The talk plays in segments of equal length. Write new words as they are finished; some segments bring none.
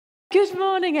Good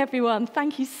morning, everyone.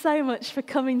 Thank you so much for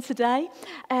coming today.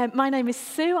 My name is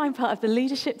Sue. I'm part of the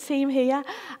leadership team here,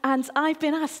 and I've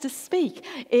been asked to speak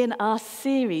in our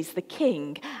series, The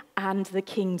King and the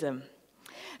Kingdom.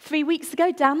 3 weeks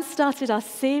ago, Dan started our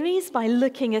series by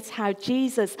looking at how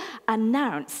Jesus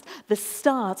announced the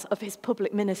start of his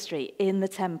public ministry in the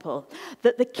temple,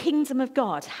 that the kingdom of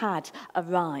God had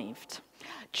arrived.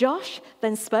 Josh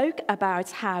then spoke about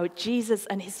how Jesus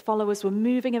and his followers were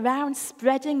moving around,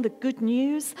 spreading the good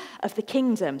news of the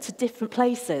kingdom to different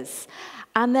places.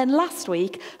 And then last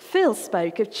week, Phil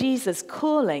spoke of Jesus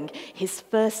calling his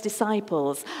first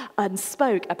disciples and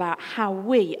spoke about how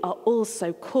we are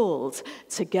also called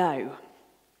to go.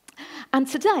 And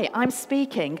today I'm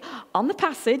speaking on the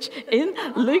passage in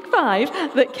Luke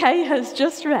 5 that Kay has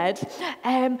just read,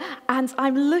 and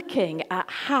I'm looking at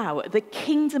how the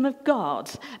kingdom of God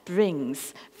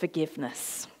brings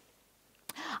forgiveness.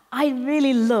 I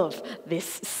really love this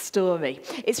story.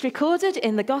 It's recorded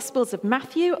in the Gospels of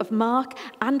Matthew, of Mark,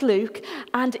 and Luke,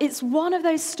 and it's one of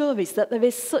those stories that there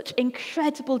is such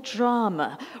incredible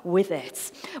drama with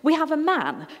it. We have a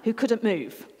man who couldn't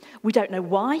move. We don't know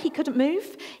why he couldn't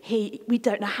move. We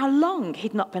don't know how long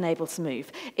he'd not been able to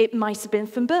move. It might have been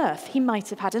from birth. He might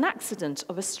have had an accident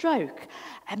or a stroke.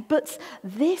 But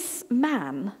this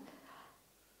man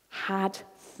had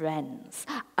friends,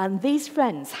 and these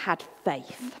friends had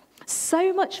faith.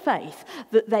 So much faith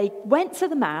that they went to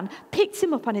the man, picked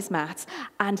him up on his mat,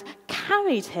 and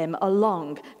carried him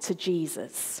along to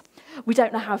Jesus. We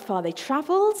don't know how far they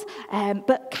travelled,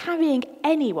 but carrying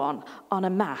anyone on a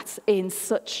mat in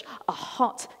such a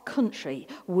hot country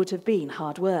would have been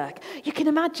hard work. You can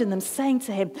imagine them saying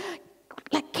to him,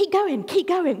 keep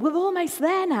going, we're almost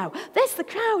there now. There's the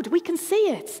crowd, we can see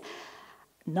it.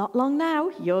 Not long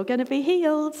now, you're going to be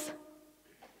healed.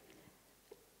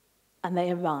 And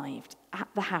they arrived at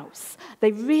the house.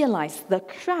 They realized the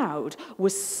crowd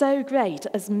was so great,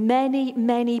 as many,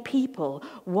 many people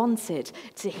wanted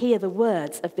to hear the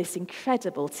words of this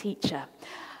incredible teacher.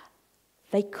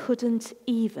 They couldn't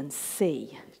even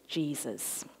see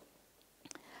Jesus.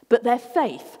 But their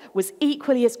faith was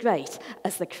equally as great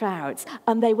as the crowd's,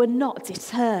 and they were not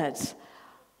deterred.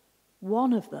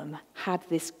 One of them had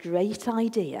this great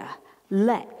idea: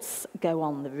 let's go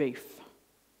on the roof.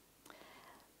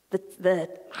 The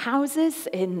houses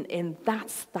in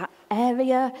that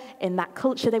area, in that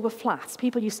culture, they were flats.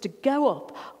 People used to go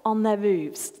up on their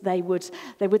roofs. They would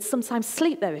sometimes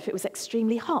sleep there if it was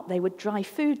extremely hot. They would dry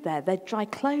food there. They'd dry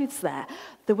clothes there.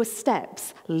 There were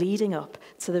steps leading up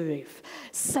to the roof.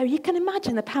 So you can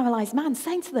imagine the paralyzed man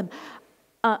saying to them,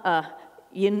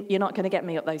 you're not going to get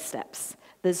me up those steps.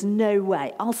 There's no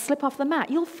way. I'll slip off the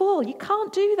mat. You'll fall. You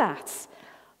can't do that.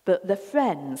 But the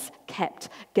friends kept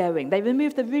going. They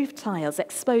removed the roof tiles,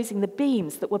 exposing the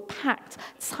beams that were packed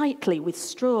tightly with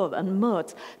straw and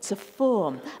mud to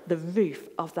form the roof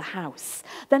of the house.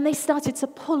 Then they started to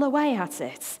pull away at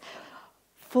it,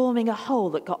 forming a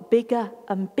hole that got bigger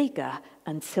and bigger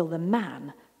until the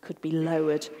man could be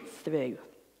lowered through.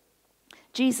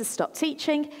 Jesus stopped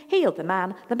teaching, healed the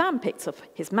man picked up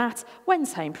his mat,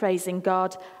 went home praising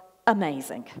God.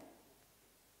 Amazing.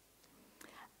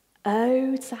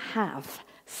 Oh, to have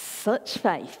such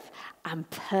faith and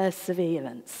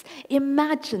perseverance.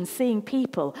 Imagine seeing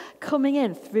people coming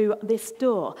in through this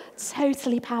door,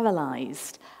 totally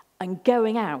paralyzed, and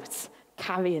going out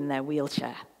carrying their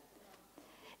wheelchair.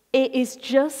 It is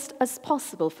just as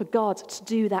possible for God to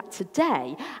do that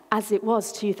today as it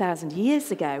was 2,000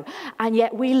 years ago, and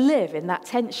yet we live in that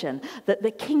tension that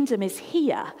the kingdom is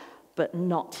here, but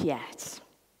not yet.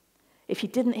 If you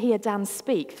didn't hear Dan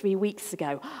speak 3 weeks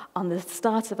ago on the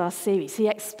start of our series, he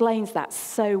explains that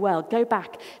so well. Go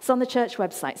back. It's on the church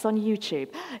website. It's on YouTube.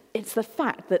 It's the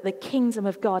fact that the kingdom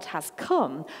of God has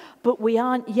come, but we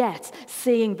aren't yet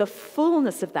seeing the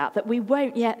fullness of that we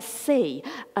won't yet see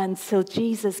until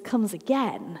Jesus comes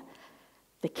again.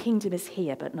 The kingdom is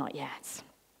here, but not yet.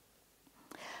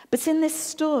 But in this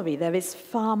story, there is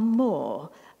far more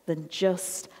than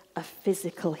just a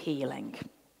physical healing.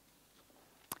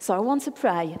 So I want to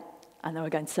pray, and then we're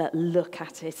going to look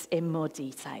at it in more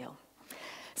detail.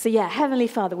 So Heavenly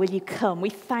Father, will you come?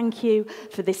 We thank you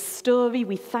for this story.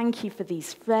 We thank you for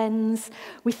these friends.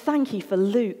 We thank you for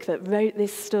Luke that wrote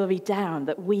this story down,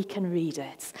 that we can read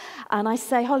it. And I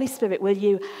say, Holy Spirit, will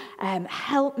you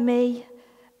help me,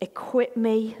 equip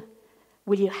me?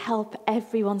 Will you help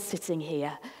everyone sitting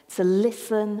here to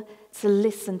listen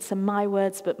to my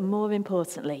words, but more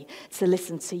importantly, to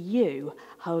listen to you,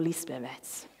 Holy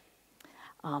Spirit.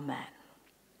 Amen.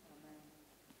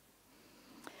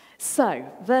 So,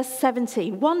 verse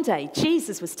 17, one day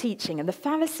Jesus was teaching, and the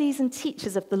Pharisees and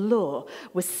teachers of the law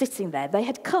were sitting there. They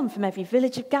had come from every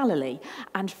village of Galilee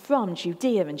and from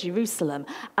Judea and Jerusalem,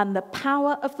 and the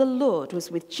power of the Lord was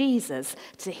with Jesus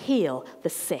to heal the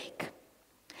sick.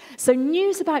 So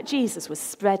news about Jesus was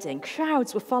spreading.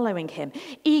 Crowds were following him,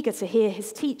 eager to hear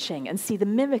his teaching and see the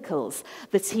miracles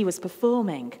that he was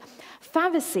performing.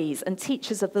 Pharisees and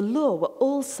teachers of the law were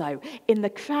also in the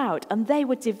crowd, and they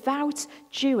were devout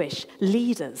Jewish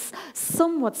leaders.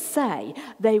 Some would say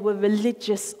they were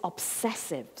religious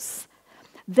obsessives.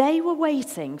 They were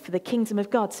waiting for the kingdom of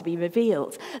God to be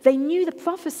revealed. They knew the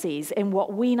prophecies in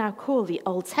what we now call the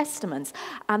Old Testament,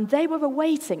 and they were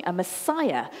awaiting a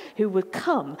Messiah who would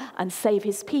come and save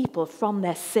his people from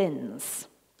their sins.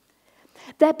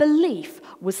 Their belief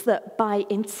was that by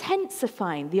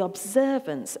intensifying the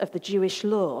observance of the Jewish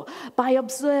law, by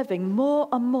observing more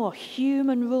and more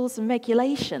human rules and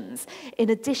regulations, in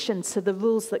addition to the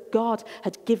rules that God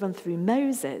had given through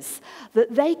Moses,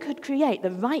 that they could create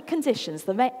the right conditions,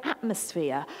 the right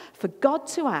atmosphere for God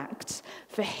to act,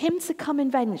 for him to come in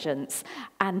vengeance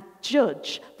and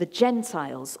judge the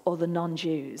Gentiles or the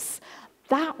non-Jews.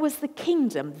 That was the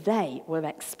kingdom they were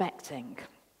expecting.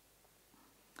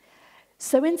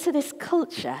 So into this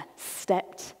culture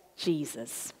stepped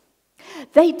Jesus.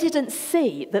 They didn't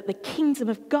see that the kingdom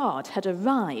of God had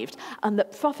arrived and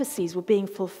that prophecies were being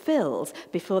fulfilled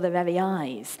before their very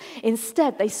eyes.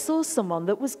 Instead, they saw someone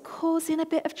that was causing a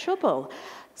bit of trouble,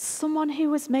 someone who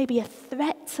was maybe a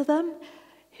threat to them,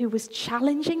 who was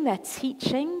challenging their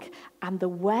teaching and the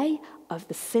way of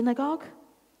the synagogue.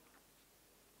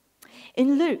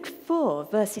 In Luke 4,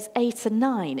 verses 8 and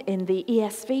 9, in the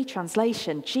ESV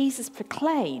translation, Jesus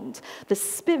proclaimed, "The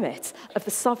Spirit of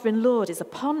the Sovereign Lord is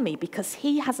upon me because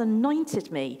he has anointed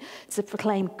me to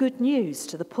proclaim good news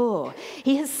to the poor.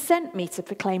 He has sent me to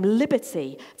proclaim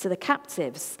liberty to the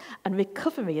captives and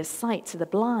recovery of sight to the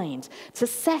blind, to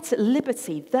set at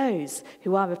liberty those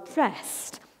who are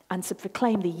oppressed, and to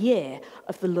proclaim the year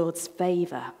of the Lord's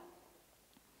favor."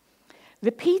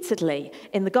 Repeatedly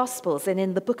in the Gospels and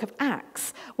in the book of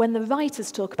Acts, when the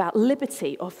writers talk about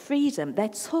liberty or freedom, they're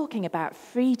talking about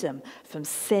freedom from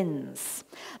sins.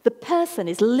 The person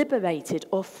is liberated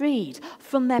or freed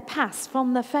from their past,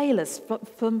 from their failures,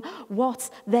 from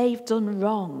what they've done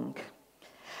wrong.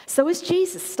 So as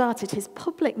Jesus started his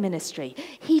public ministry,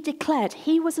 he declared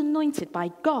he was anointed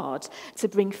by God to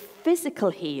bring physical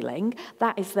healing,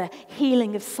 that is the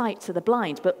healing of sight to the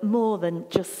blind, but more than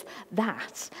just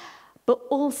that, but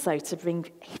also to bring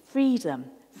freedom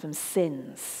from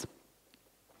sins.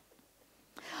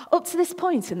 Up to this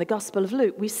point in the Gospel of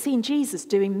Luke, we've seen Jesus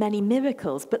doing many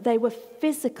miracles, but they were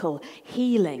physical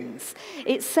healings.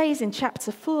 It says in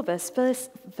chapter 4,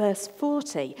 verse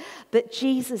 40, that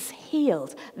Jesus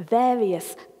healed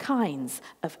various kinds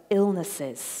of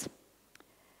illnesses.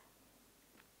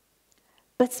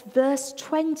 But verse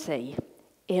 20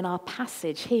 in our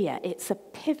passage here, it's a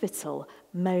pivotal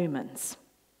moment.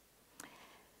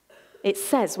 It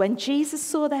says, when Jesus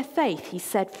saw their faith, he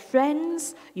said,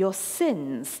 "Friends, your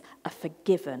sins are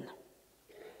forgiven."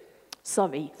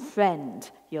 Sorry, friend,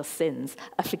 your sins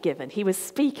are forgiven. He was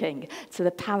speaking to the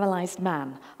paralyzed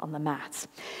man on the mat.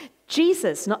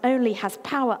 Jesus not only has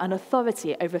power and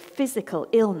authority over physical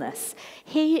illness,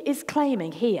 he is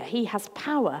claiming here he has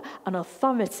power and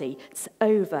authority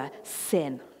over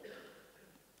sin.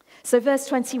 So verse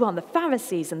 21, the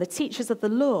Pharisees and the teachers of the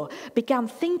law began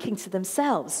thinking to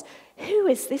themselves, "Who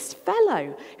is this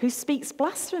fellow who speaks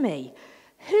blasphemy?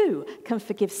 Who can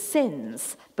forgive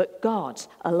sins but God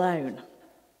alone?"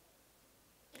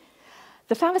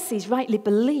 The Pharisees rightly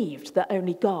believed that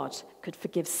only God could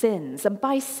forgive sins. And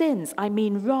by sins, I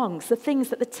mean wrongs, the things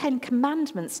that the 10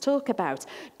 Commandments talk about.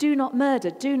 Do not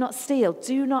murder, do not steal,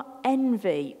 do not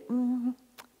envy.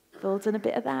 We've all done a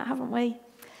bit of that, haven't we?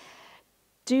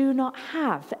 Do not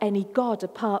have any God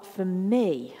apart from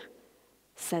me,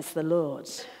 says the Lord.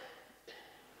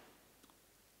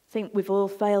 I think we've all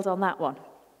failed on that one.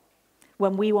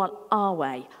 When we want our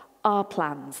way, our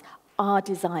plans, our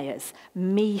desires,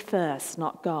 me first,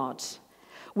 not God.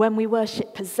 When we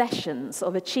worship possessions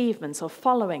or achievements or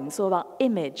followings or our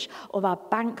image or our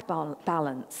bank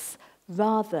balance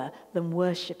rather than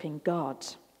worshipping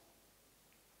God.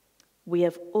 We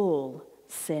have all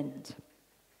sinned.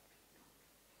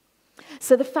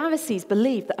 So the Pharisees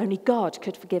believed that only God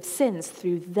could forgive sins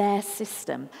through their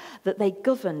system, that they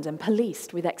governed and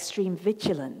policed with extreme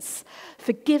vigilance.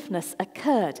 Forgiveness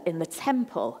occurred in the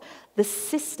temple, the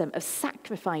system of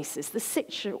sacrifices, the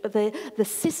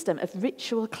system of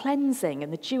ritual cleansing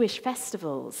and the Jewish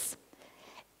festivals.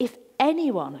 If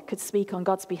anyone could speak on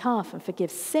God's behalf and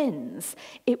forgive sins,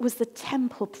 it was the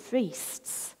temple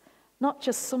priests, not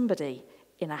just somebody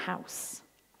in a house.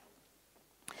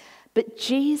 But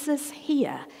Jesus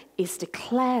here is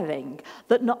declaring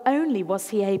that not only was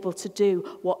he able to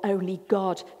do what only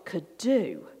God could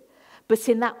do, but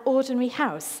in that ordinary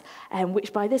house,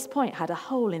 which by this point had a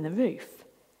hole in the roof,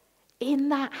 in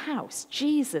that house,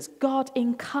 Jesus, God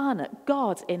incarnate,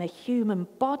 God in a human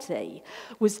body,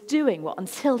 was doing what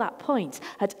until that point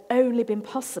had only been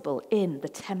possible in the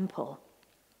temple.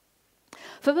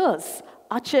 For us,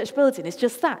 our church building is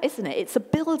just that, isn't it? It's a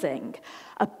building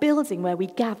where we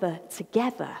gather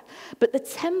together. But the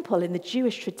temple in the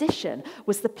Jewish tradition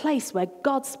was the place where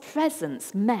God's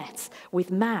presence met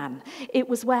with man. It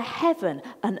was where heaven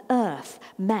and earth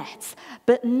met.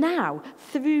 But now,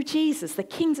 through Jesus, the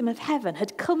kingdom of heaven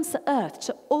had come to earth,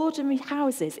 to ordinary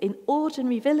houses in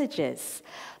ordinary villages.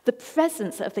 The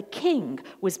presence of the king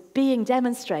was being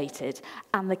demonstrated,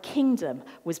 and the kingdom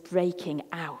was breaking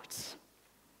out.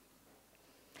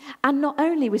 And not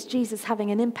only was Jesus having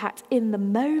an impact in the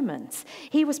moment,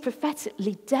 he was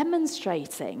prophetically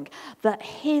demonstrating that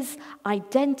his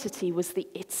identity was the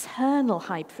eternal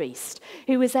high priest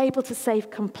who was able to save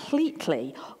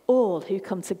completely all who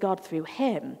come to God through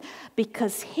him,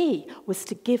 because he was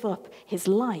to give up his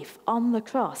life on the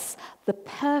cross, the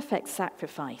perfect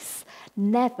sacrifice,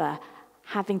 never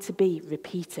having to be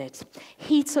repeated.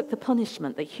 He took the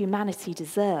punishment that humanity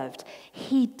deserved.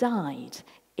 He died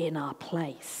in our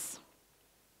place.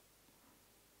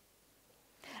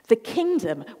 The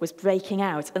kingdom was breaking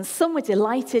out, and some were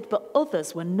delighted, but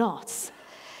others were not.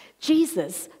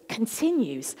 Jesus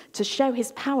continues to show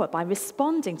his power by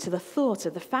responding to the thought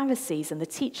of the Pharisees and the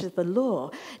teachers of the law,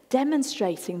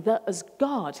 demonstrating that as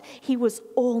God, he was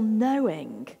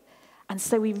all-knowing. And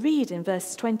so we read in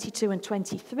verse 22 and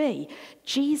 23,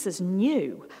 Jesus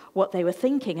knew what they were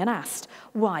thinking and asked,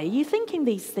 "Why are you thinking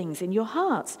these things in your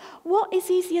hearts? What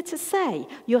is easier to say,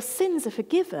 'Your sins are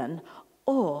forgiven,'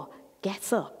 or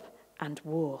 'Get up and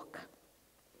walk'?"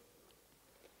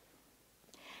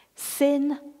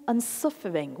 Sin and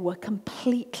suffering were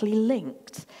completely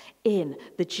linked in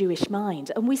the Jewish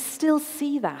mind, and we still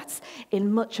see that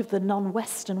in much of the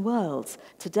non-Western world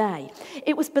today.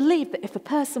 It was believed that if a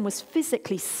person was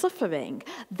physically suffering,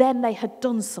 then they had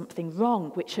done something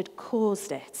wrong which had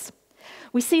caused it.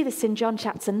 We see this in John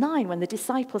chapter 9 when the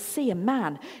disciples see a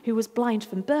man who was blind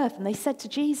from birth, and they said to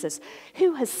Jesus,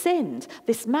 "Who has sinned,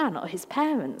 this man or his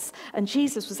parents?" And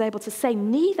Jesus was able to say,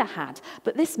 "Neither had,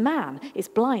 but this man is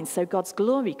blind so God's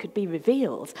glory could be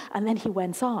revealed." And then he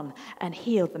went on and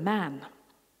healed the man.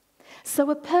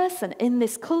 So a person in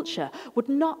this culture would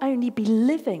not only be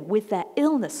living with their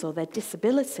illness or their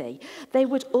disability, they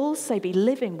would also be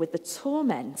living with the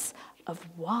torment of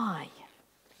why.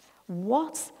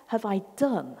 What have I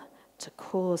done to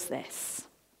cause this?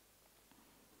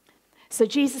 So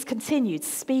Jesus continued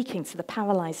speaking to the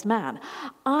paralyzed man.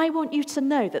 "I want you to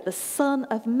know that the Son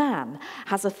of Man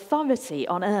has authority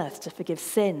on earth to forgive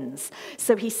sins."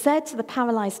 So he said to the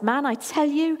paralyzed man, "I tell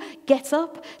you, get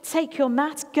up, take your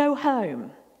mat, go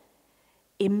home."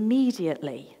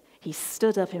 Immediately, he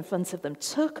stood up in front of them,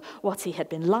 took what he had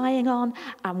been lying on,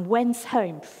 and went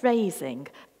home praising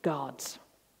God.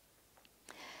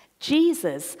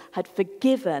 Jesus had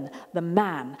forgiven the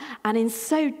man, and in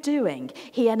so doing,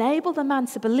 he enabled the man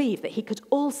to believe that he could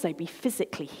also be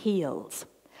physically healed.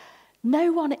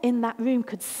 No one in that room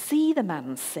could see the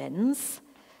man's sins.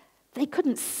 They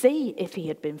couldn't see if he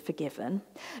had been forgiven.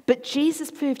 But Jesus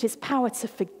proved his power to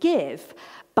forgive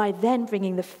by then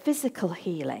bringing the physical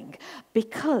healing,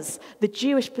 because the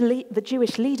Jewish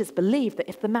leaders believed that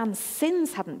if the man's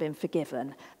sins hadn't been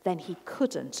forgiven, then he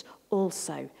couldn't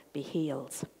also be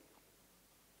healed.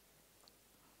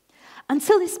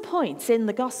 Until this point in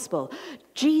the gospel,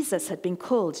 Jesus had been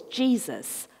called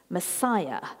Jesus,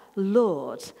 Messiah,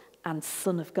 Lord, and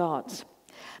Son of God.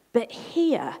 But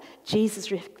here, Jesus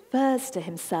refers to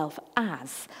himself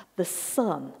as the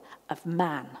Son of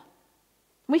Man.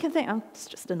 We can think, oh, it's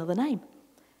just another name.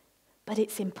 But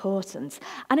it's important.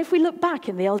 And if we look back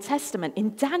in the Old Testament,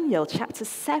 in Daniel chapter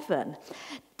 7,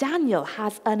 Daniel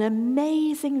has an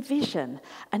amazing vision,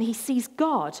 and he sees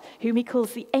God, whom he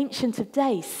calls the Ancient of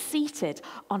Days, seated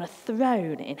on a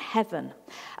throne in heaven.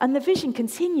 And the vision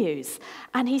continues,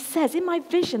 and he says, "In my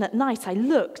vision at night I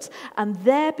looked, and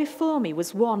there before me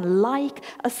was one like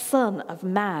a son of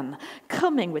man,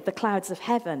 coming with the clouds of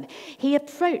heaven. He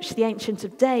approached the Ancient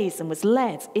of Days and was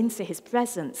led into his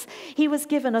presence. He was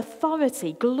given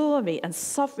authority, glory, and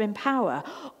sovereign power.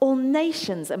 All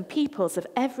nations and peoples of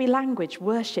every language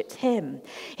worshipped worshipped him.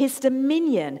 His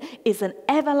dominion is an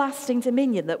everlasting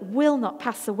dominion that will not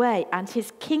pass away, and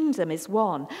his kingdom is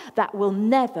one that will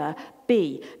never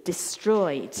be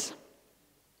destroyed.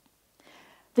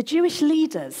 The Jewish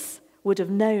leaders would have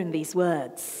known these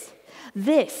words.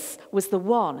 This was the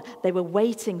one they were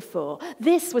waiting for.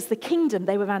 This was the kingdom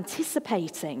they were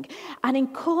anticipating. And in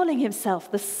calling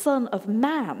himself the Son of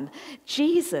Man,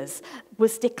 Jesus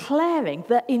was declaring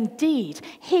that indeed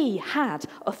he had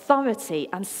authority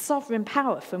and sovereign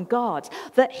power from God,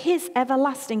 that his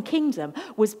everlasting kingdom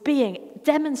was being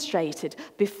demonstrated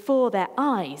before their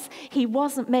eyes. He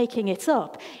wasn't making it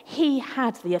up. He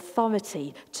had the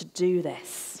authority to do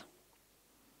this.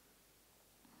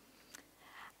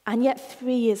 And yet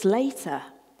 3 years later,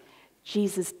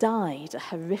 Jesus died a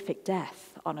horrific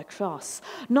death on a cross.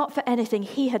 Not for anything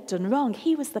he had done wrong.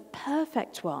 He was the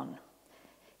perfect one.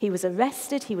 He was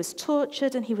arrested, he was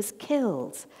tortured, and he was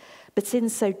killed. But in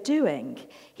so doing,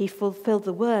 he fulfilled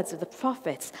the words of the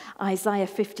prophet Isaiah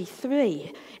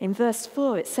 53. In verse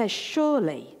 4, it says,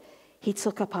 "Surely he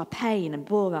took up our pain and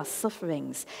bore our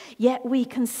sufferings, yet we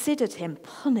considered him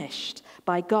punished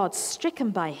by God, stricken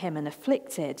by him and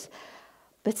afflicted.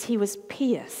 But he was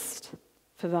pierced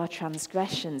for our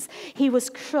transgressions. He was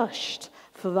crushed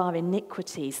for our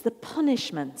iniquities. The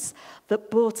punishment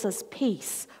that brought us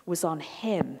peace was on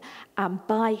him, and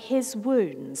by his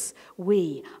wounds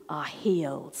we are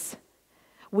healed.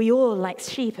 We all, like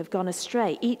sheep, have gone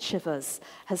astray. Each of us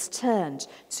has turned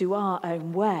to our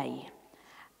own way,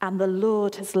 and the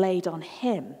Lord has laid on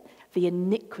him the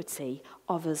iniquity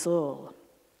of us all."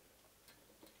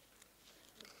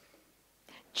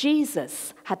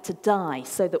 Jesus had to die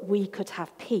so that we could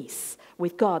have peace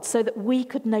with God, so that we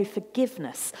could know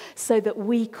forgiveness, so that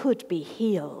we could be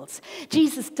healed.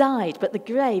 Jesus died, but the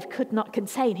grave could not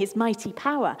contain his mighty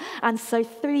power. And so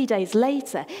 3 days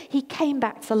later, he came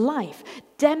back to life,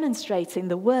 demonstrating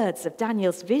the words of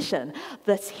Daniel's vision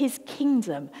that his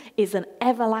kingdom is an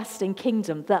everlasting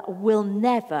kingdom that will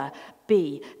never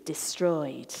be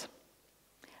destroyed.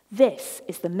 This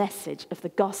is the message of the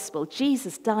gospel.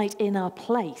 Jesus died in our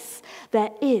place.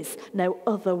 There is no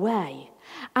other way.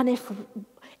 And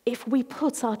if we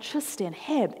put our trust in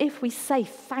him, if we say,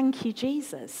 "Thank you,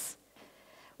 Jesus,"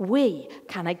 we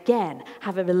can again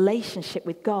have a relationship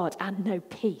with God and know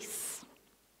peace.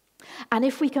 And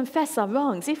if we confess our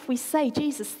wrongs, if we say,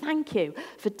 "Jesus, thank you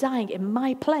for dying in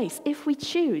my place," if we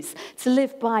choose to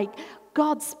live by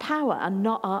God's power and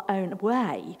not our own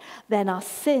way, then our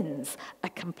sins are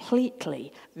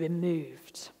completely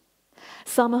removed.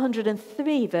 Psalm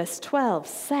 103 verse 12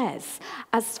 says,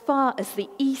 "As far as the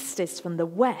east is from the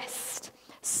west,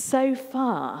 so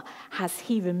far has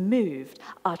he removed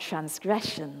our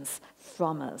transgressions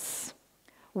from us."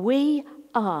 We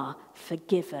are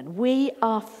forgiven. We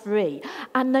are free.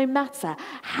 And no matter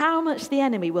how much the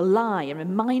enemy will lie and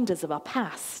remind us of our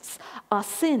pasts, our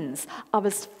sins are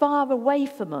as far away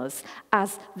from us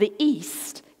as the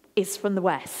east is from the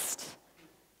west.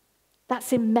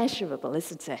 That's immeasurable,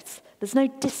 isn't it? There's no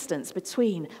distance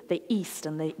between the east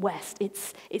and the west.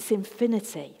 It's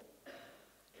infinity.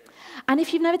 And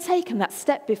if you've never taken that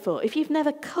step before, if you've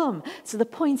never come to the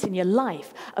point in your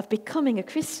life of becoming a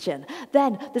Christian,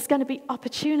 then there's going to be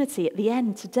opportunity at the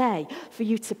end today for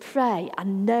you to pray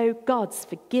and know God's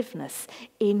forgiveness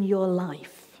in your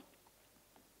life.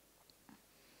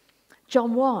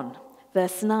 John 1,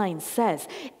 verse 9 says,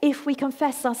 "If we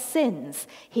confess our sins,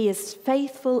 he is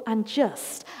faithful and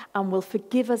just and will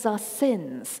forgive us our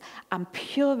sins and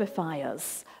purify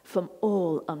us from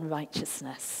all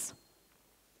unrighteousness."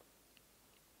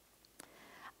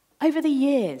 Over the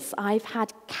years, I've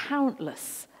had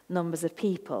countless numbers of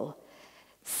people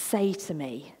say to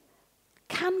me,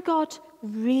 "Can God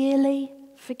really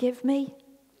forgive me?"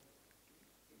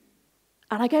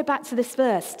 And I go back to this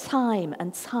verse time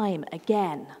and time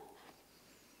again.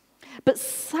 But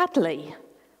sadly,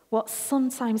 what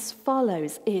sometimes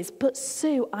follows is, "But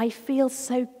Sue, I feel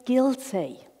so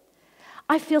guilty.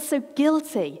 I feel so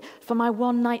guilty for my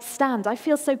one-night stand. I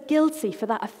feel so guilty for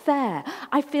that affair.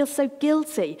 I feel so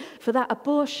guilty for that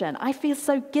abortion. I feel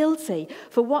so guilty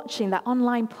for watching that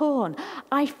online porn.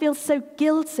 I feel so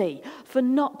guilty for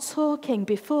not talking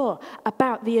before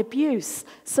about the abuse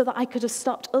so that I could have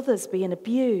stopped others being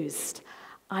abused.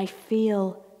 I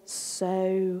feel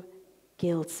so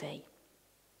guilty."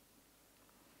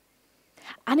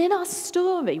 And in our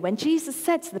story, when Jesus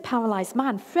said to the paralyzed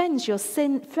man, friend, your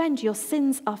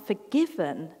sins are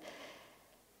forgiven,"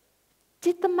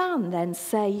 did the man then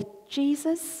say,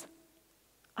 "Jesus,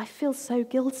 I feel so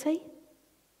guilty"?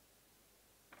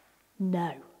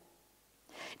 No.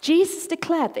 Jesus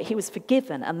declared that he was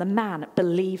forgiven, and the man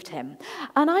believed him.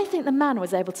 And I think the man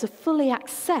was able to fully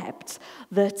accept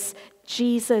that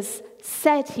Jesus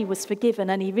said he was forgiven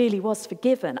and he really was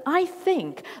forgiven. I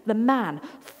think the man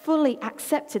fully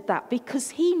accepted that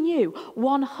because he knew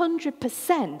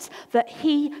 100% that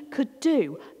he could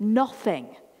do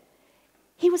nothing.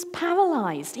 He was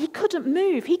paralyzed. He couldn't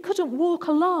move. He couldn't walk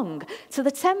along to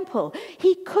the temple.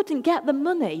 He couldn't get the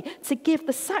money to give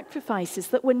the sacrifices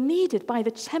that were needed by the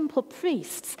temple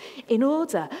priests in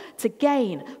order to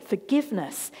gain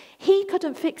forgiveness. He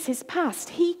couldn't fix his past.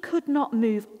 He could not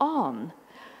move on.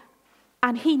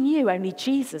 And he knew only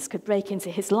Jesus could break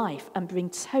into his life and bring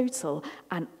total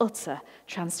and utter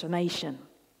transformation.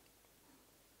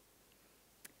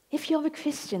 If you're a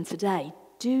Christian today,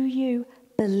 do you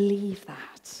believe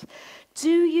that?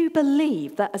 Do you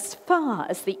believe that as far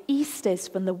as the east is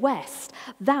from the west,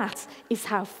 that is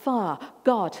how far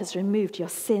God has removed your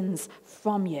sins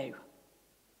from you?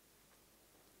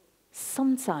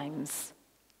 Sometimes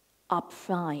our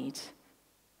pride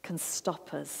can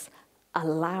stop us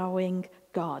allowing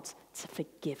God to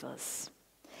forgive us.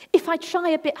 If I try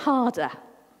a bit harder,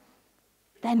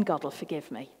 then God will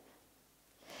forgive me.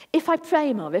 If I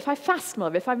pray more, if I fast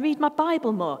more, if I read my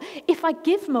Bible more, if I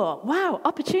give more, wow,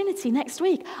 opportunity next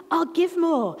week, I'll give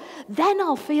more, then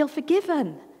I'll feel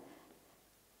forgiven.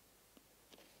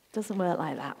 Doesn't work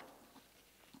like that.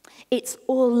 It's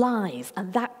all lies,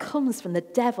 and that comes from the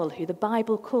devil, who the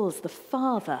Bible calls the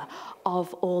father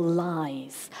of all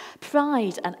lies.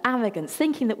 Pride and arrogance,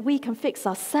 thinking that we can fix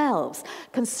ourselves,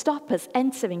 can stop us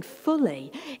entering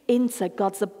fully into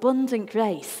God's abundant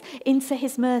grace, into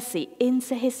his mercy,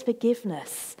 into his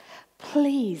forgiveness.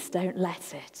 Please don't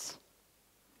let it.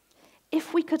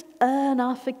 If we could earn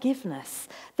our forgiveness,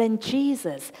 then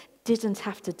Jesus didn't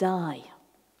have to die.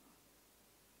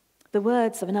 The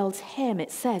words of an old hymn,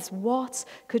 it says, "What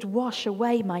could wash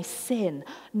away my sin?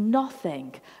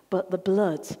 Nothing but the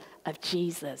blood of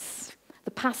Jesus."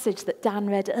 The passage that Dan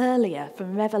read earlier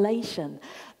from Revelation,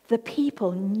 the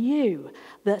people knew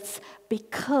that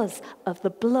because of the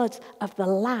blood of the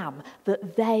Lamb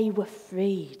that they were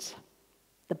freed.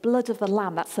 The blood of the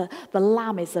Lamb, the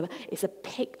Lamb is a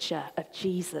picture of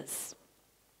Jesus.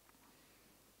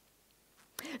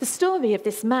 The story of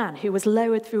this man who was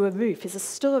lowered through a roof is a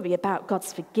story about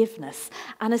God's forgiveness.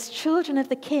 And as children of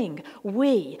the King,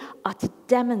 we are to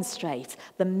demonstrate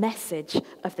the message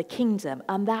of the kingdom.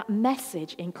 And that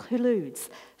message includes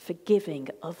forgiving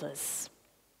others.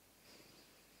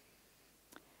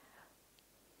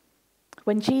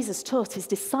 When Jesus taught his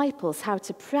disciples how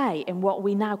to pray in what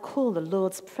we now call the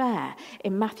Lord's Prayer,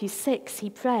 in Matthew 6, he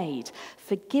prayed,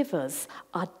 "Forgive us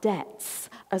our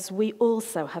debts, as we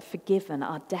also have forgiven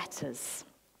our debtors."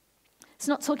 It's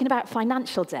not talking about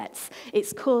financial debts.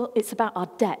 It's about our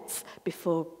debts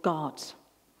before God.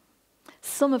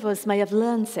 Some of us may have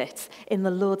learnt it in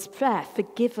the Lord's Prayer,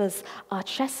 "Forgive us our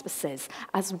trespasses,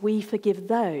 as we forgive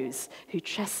those who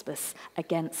trespass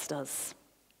against us."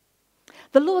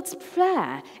 The Lord's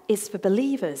Prayer is for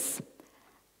believers.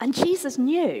 And Jesus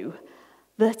knew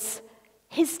that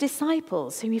his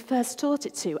disciples, who he first taught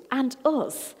it to, and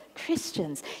us,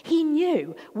 Christians, he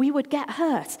knew we would get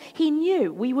hurt. He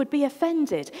knew we would be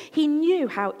offended. He knew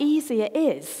how easy it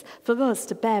is for us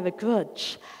to bear a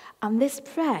grudge. And this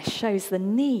prayer shows the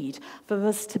need for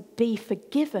us to be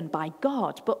forgiven by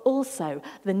God, but also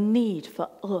the need for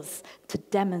us to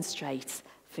demonstrate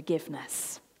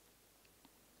forgiveness.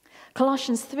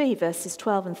 Colossians 3, verses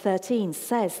 12 and 13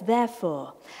 says,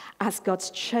 "Therefore, as God's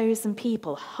chosen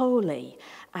people, holy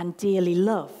and dearly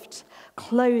loved,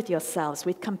 clothe yourselves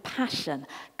with compassion,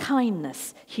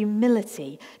 kindness,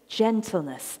 humility,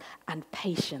 gentleness, and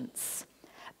patience.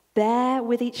 Bear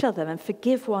with each other and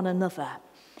forgive one another.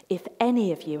 If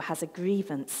any of you has a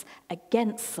grievance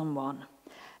against someone,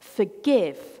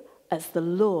 forgive as the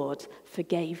Lord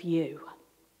forgave you."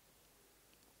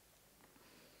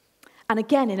 And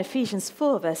again in Ephesians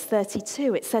 4, verse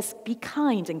 32, it says, "Be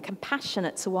kind and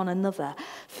compassionate to one another,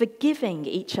 forgiving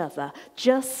each other,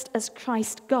 just as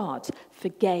Christ God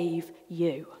forgave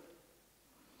you."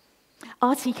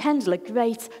 R.T. Kendall, a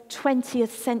great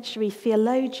 20th century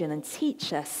theologian and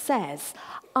teacher, says,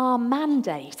 "Our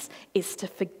mandate is to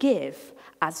forgive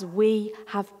as we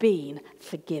have been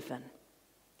forgiven."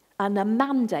 And a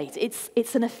mandate,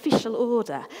 it's an official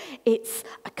order. It's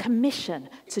a commission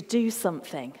to do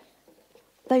something.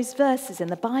 Those verses in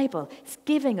the Bible, it's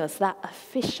giving us that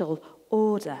official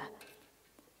order.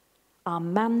 Our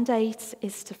mandate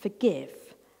is to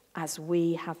forgive as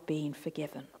we have been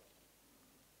forgiven.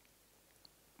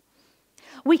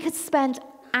 We could spend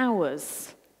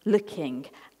hours looking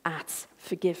at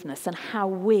forgiveness and how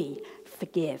we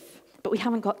forgive. But we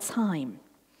haven't got time.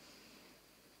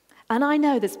 And I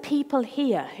know there's people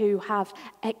here who have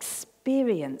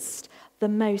experienced the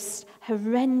most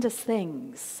horrendous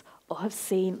things or have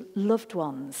seen loved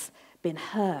ones been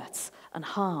hurt and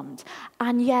harmed.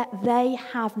 And yet they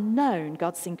have known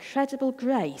God's incredible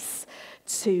grace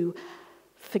to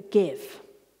forgive.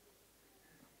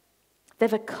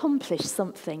 They've accomplished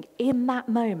something in that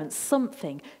moment,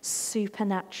 something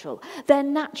supernatural. Their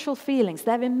natural feelings,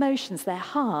 their emotions, their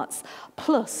hearts,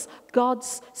 plus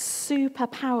God's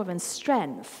superpower and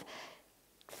strength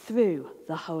through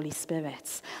the Holy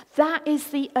Spirit. That is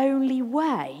the only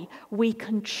way we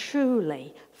can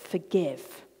truly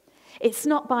forgive. It's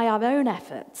not by our own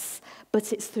efforts,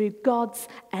 but it's through God's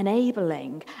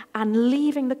enabling and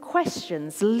leaving the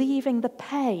questions, leaving the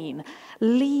pain,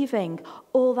 leaving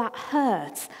all that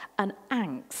hurt and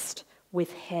angst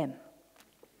with Him.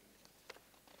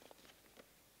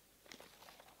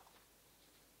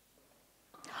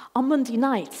 On Monday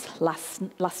night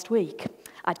last week,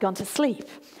 I'd gone to sleep,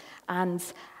 and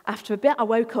after a bit I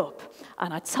woke up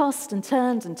and I tossed and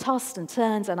turned and tossed and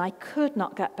turned, and I could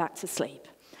not get back to sleep.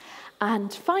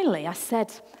 And finally I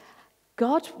said,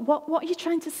 God, what are you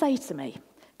trying to say to me?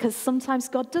 Because sometimes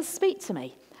God does speak to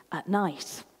me at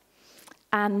night.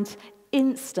 And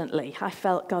instantly I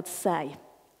felt God say,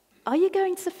 are you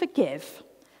going to forgive?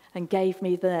 And gave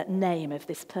me the name of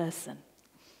this person.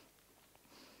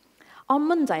 On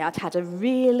Monday, I'd had a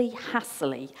really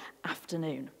hassly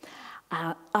afternoon.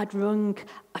 I'd rung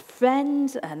a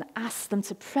friend and asked them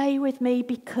to pray with me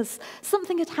because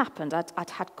something had happened. I'd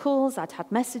had calls, I'd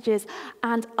had messages,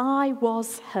 and I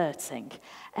was hurting.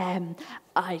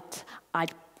 I'd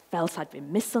felt I'd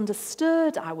been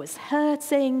misunderstood, I was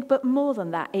hurting, but more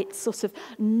than that, it sort of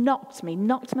knocked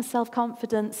my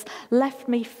self-confidence, left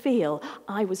me feel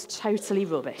I was totally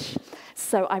rubbish.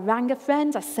 So I rang a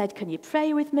friend, I said, can you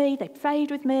pray with me? They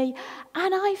prayed with me,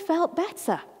 and I felt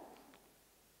better.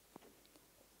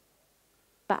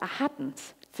 But I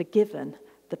hadn't forgiven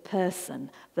the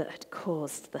person that had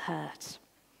caused the hurt.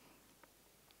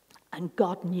 And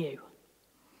God knew.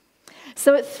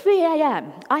 So at 3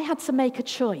 a.m., I had to make a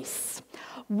choice.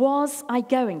 Was I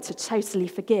going to totally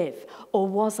forgive, or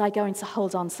was I going to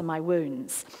hold on to my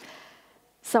wounds?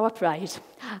 So I prayed,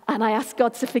 and I asked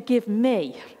God to forgive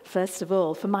me, first of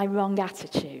all, for my wrong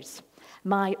attitude,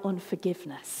 my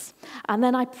unforgiveness. And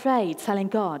then I prayed, telling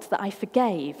God that I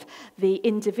forgave the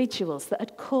individuals that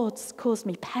had caused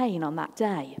me pain on that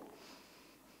day.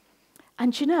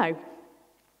 And you know,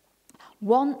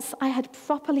 once I had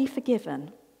properly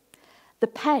forgiven, the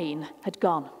pain had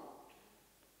gone.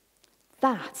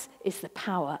 That is the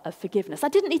power of forgiveness. I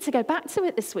didn't need to go back to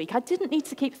it this week. I didn't need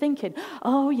to keep thinking,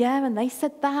 oh yeah, and they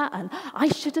said that, and I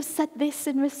should have said this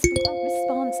in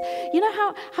response. You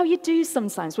know how you do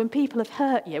sometimes when people have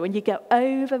hurt you, and you go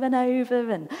over and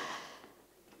over, and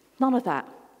none of that.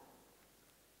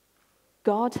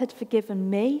 God had forgiven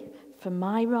me for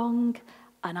my wrong,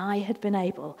 and I had been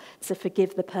able to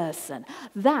forgive the person.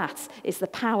 That is the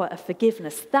power of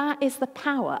forgiveness. That is the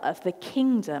power of the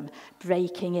kingdom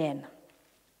breaking in.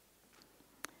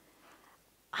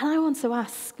 And I want to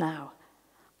ask now,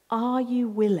 are you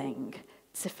willing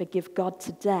to forgive God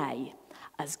today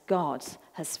as God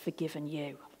has forgiven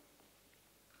you?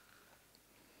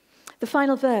 The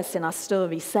final verse in our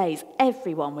story says,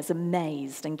 everyone was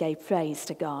amazed and gave praise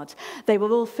to God. They were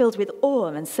all filled with awe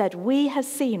and said, we have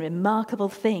seen remarkable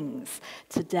things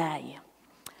today.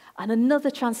 And another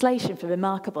translation for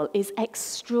remarkable is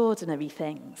extraordinary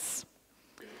things.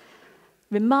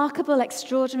 Remarkable,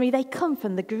 extraordinary, they come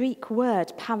from the Greek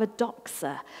word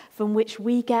paradoxa, from which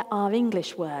we get our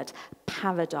English word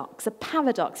paradox. A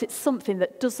paradox, it's something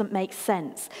that doesn't make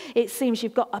sense. It seems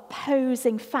you've got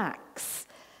opposing facts,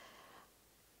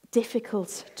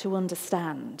 difficult to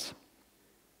understand.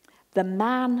 The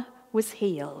man was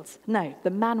healed. No, the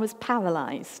man was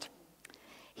paralyzed.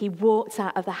 He walked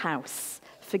out of the house,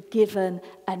 forgiven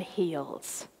and healed.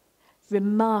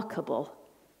 Remarkable.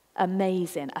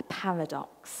 Amazing, a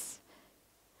paradox.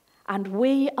 And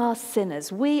we are sinners.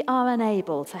 We are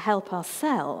unable to help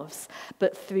ourselves,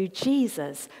 but through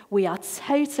Jesus, we are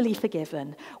totally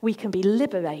forgiven. We can be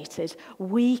liberated.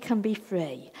 We can be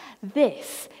free.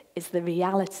 This is the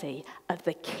reality of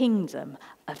the kingdom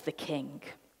of the King.